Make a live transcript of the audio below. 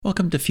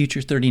Welcome to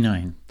Future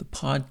 39, the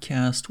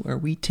podcast where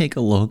we take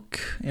a look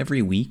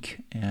every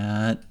week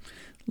at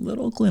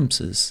little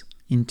glimpses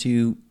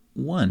into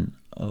one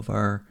of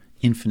our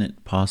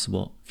infinite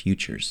possible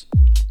futures.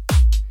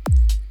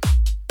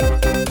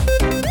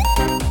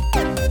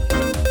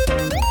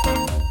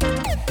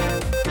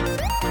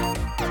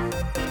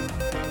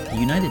 The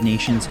United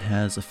Nations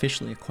has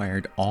officially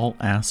acquired all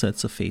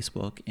assets of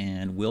Facebook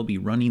and will be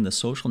running the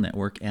social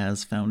network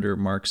as founder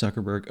Mark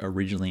Zuckerberg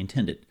originally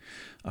intended,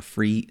 a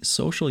free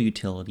social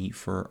utility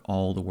for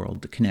all the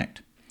world to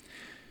connect.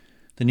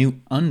 The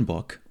new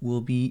Unbook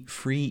will be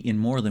free in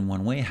more than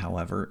one way,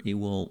 however. It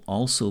will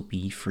also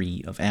be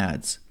free of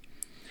ads.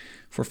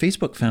 For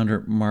Facebook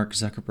founder Mark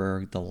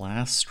Zuckerberg, the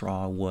last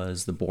straw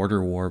was the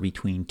border war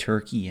between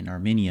Turkey and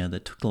Armenia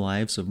that took the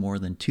lives of more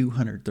than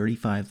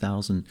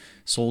 235,000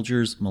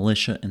 soldiers,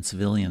 militia, and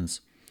civilians.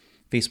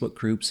 Facebook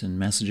groups and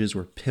messages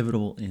were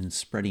pivotal in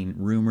spreading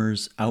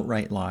rumors,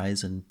 outright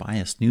lies, and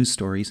biased news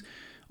stories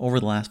over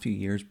the last few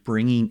years,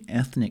 bringing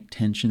ethnic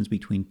tensions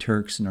between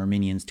Turks and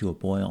Armenians to a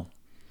boil.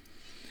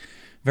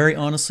 Very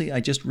honestly, I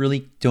just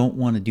really don't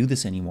want to do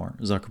this anymore,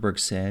 Zuckerberg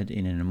said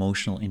in an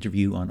emotional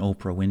interview on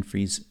Oprah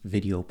Winfrey's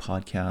video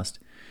podcast.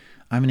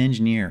 I'm an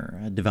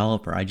engineer, a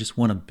developer. I just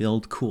want to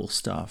build cool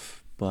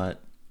stuff.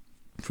 But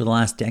for the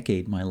last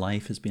decade, my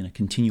life has been a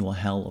continual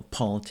hell of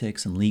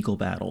politics and legal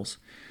battles.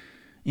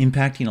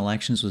 Impacting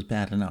elections was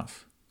bad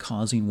enough.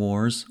 Causing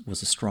wars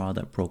was a straw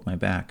that broke my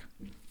back.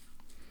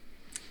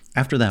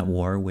 After that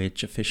war,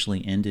 which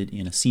officially ended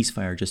in a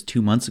ceasefire just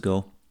 2 months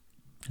ago,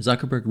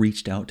 Zuckerberg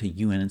reached out to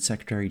UN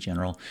Secretary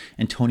General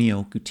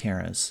Antonio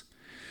Guterres.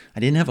 I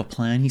didn't have a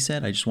plan, he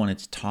said. I just wanted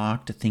to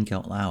talk, to think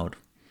out loud.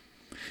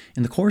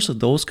 In the course of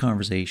those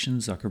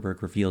conversations,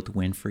 Zuckerberg revealed to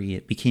Winfrey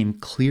it became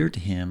clear to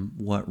him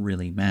what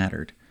really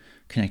mattered: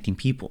 connecting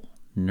people,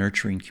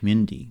 nurturing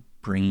community,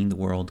 bringing the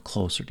world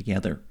closer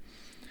together.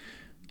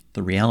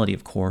 The reality,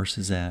 of course,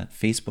 is that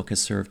Facebook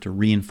has served to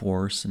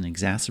reinforce and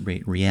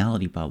exacerbate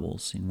reality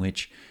bubbles in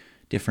which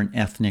different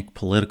ethnic,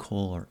 political,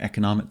 or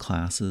economic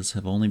classes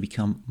have only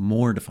become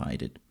more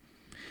divided.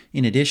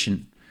 In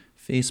addition,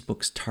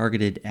 Facebook's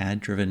targeted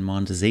ad-driven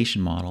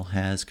monetization model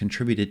has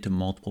contributed to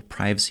multiple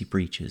privacy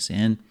breaches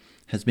and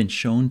has been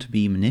shown to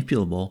be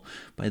manipulable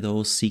by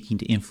those seeking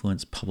to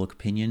influence public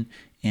opinion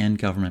and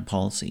government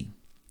policy.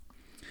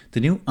 The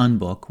new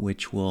Unbook,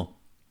 which will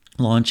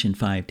launch in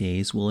 5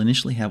 days, will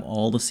initially have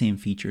all the same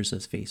features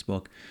as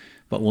Facebook,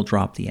 but will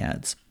drop the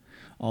ads.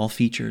 All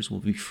features will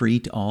be free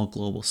to all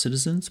global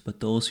citizens, but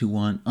those who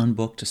want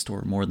Unbook to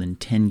store more than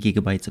 10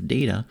 gigabytes of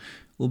data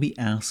will be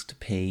asked to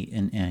pay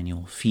an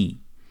annual fee.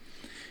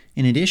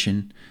 In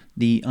addition,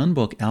 the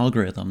Unbook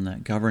algorithm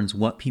that governs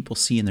what people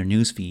see in their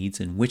news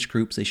feeds and which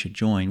groups they should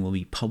join will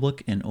be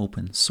public and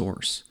open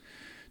source.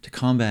 To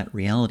combat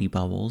reality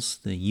bubbles,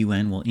 the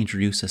UN will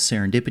introduce a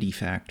serendipity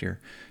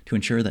factor to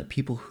ensure that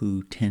people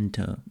who tend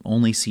to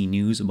only see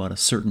news about a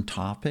certain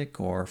topic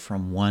or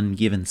from one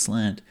given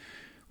slant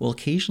will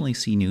occasionally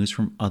see news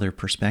from other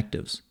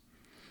perspectives.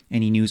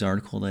 Any news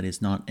article that is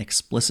not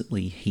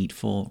explicitly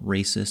hateful,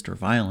 racist, or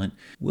violent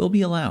will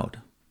be allowed,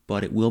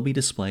 but it will be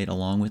displayed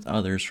along with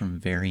others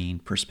from varying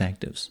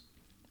perspectives.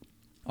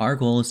 Our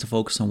goal is to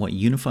focus on what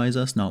unifies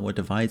us, not what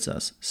divides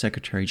us,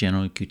 Secretary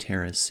General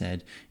Guterres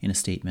said in a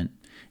statement,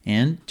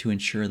 and to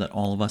ensure that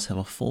all of us have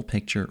a full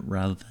picture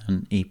rather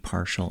than a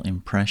partial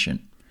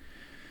impression.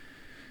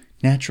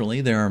 Naturally,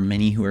 there are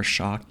many who are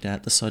shocked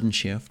at the sudden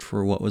shift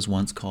for what was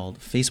once called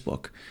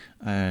Facebook.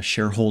 A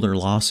shareholder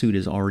lawsuit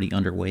is already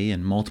underway,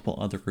 and multiple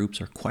other groups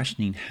are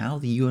questioning how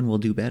the UN will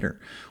do better,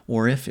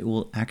 or if it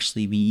will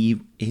actually be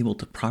able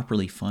to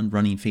properly fund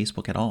running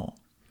Facebook at all.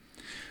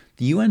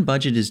 The UN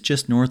budget is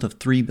just north of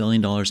 $3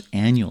 billion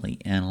annually,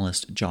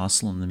 analyst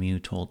Jocelyn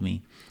Lemieux told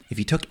me. If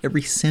you took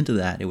every cent of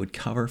that, it would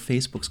cover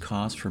Facebook's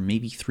cost for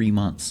maybe 3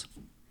 months.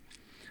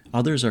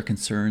 Others are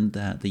concerned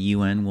that the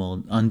UN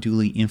will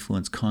unduly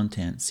influence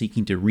content,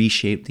 seeking to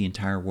reshape the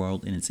entire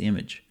world in its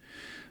image.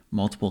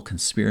 Multiple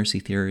conspiracy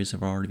theories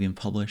have already been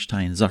published,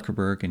 tying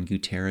Zuckerberg and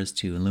Guterres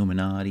to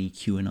Illuminati,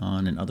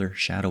 QAnon, and other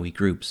shadowy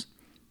groups.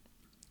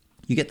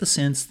 You get the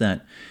sense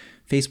that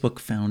Facebook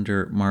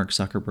founder Mark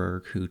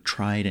Zuckerberg, who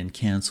tried and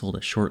canceled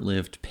a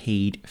short-lived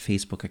paid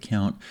Facebook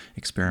account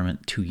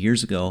experiment 2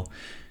 years ago,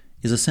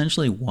 is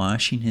essentially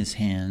washing his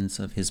hands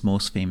of his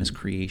most famous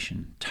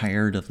creation,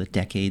 tired of the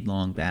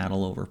decade-long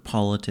battle over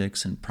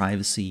politics and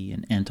privacy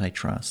and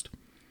antitrust.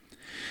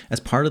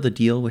 As part of the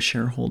deal with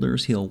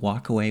shareholders, he'll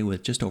walk away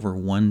with just over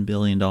 $1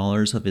 billion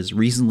of his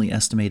recently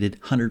estimated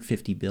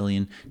 $150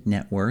 billion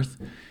net worth.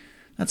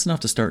 That's enough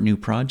to start new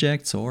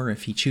projects, or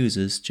if he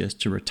chooses, just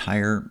to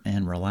retire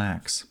and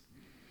relax.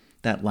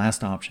 That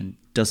last option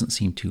doesn't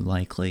seem too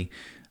likely.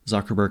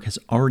 Zuckerberg has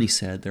already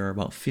said there are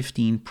about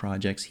 15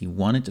 projects he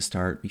wanted to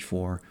start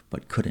before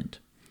but couldn't.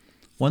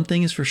 One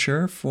thing is for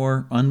sure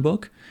for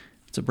Unbook,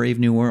 it's a brave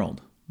new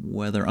world.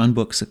 Whether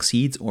Unbook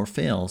succeeds or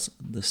fails,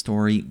 the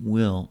story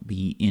will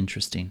be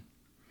interesting.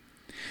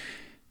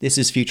 This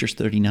is Futures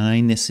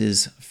 39. This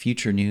is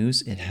future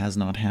news. It has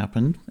not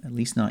happened, at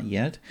least not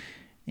yet.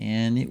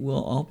 And it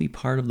will all be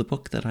part of the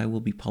book that I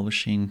will be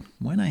publishing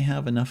when I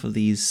have enough of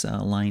these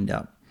lined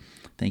up.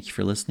 Thank you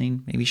for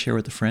listening. Maybe share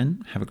with a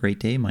friend. Have a great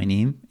day. My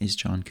name is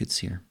John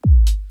Kutsier.